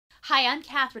Hi, I'm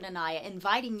Catherine Anaya,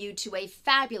 inviting you to a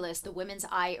fabulous The Women's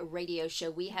Eye radio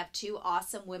show. We have two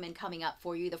awesome women coming up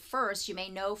for you. The first, you may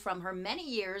know from her many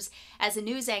years as a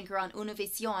news anchor on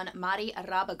Univision, Mari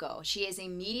Rabago. She is a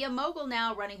media mogul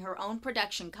now, running her own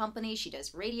production company. She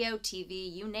does radio,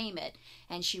 TV, you name it.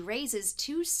 And she raises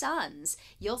two sons.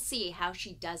 You'll see how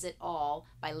she does it all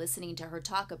by listening to her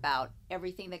talk about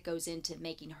everything that goes into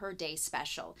making her day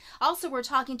special. Also, we're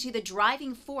talking to the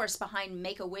driving force behind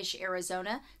Make-A-Wish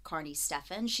Arizona, Karny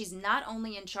Stefan. She's not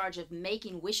only in charge of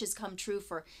making wishes come true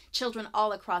for children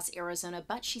all across Arizona,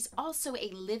 but she's also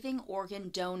a living organ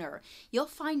donor. You'll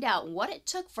find out what it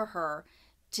took for her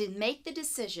to make the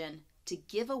decision to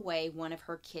give away one of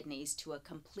her kidneys to a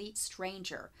complete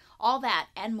stranger. All that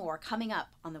and more coming up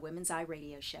on the Women's Eye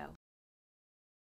radio show.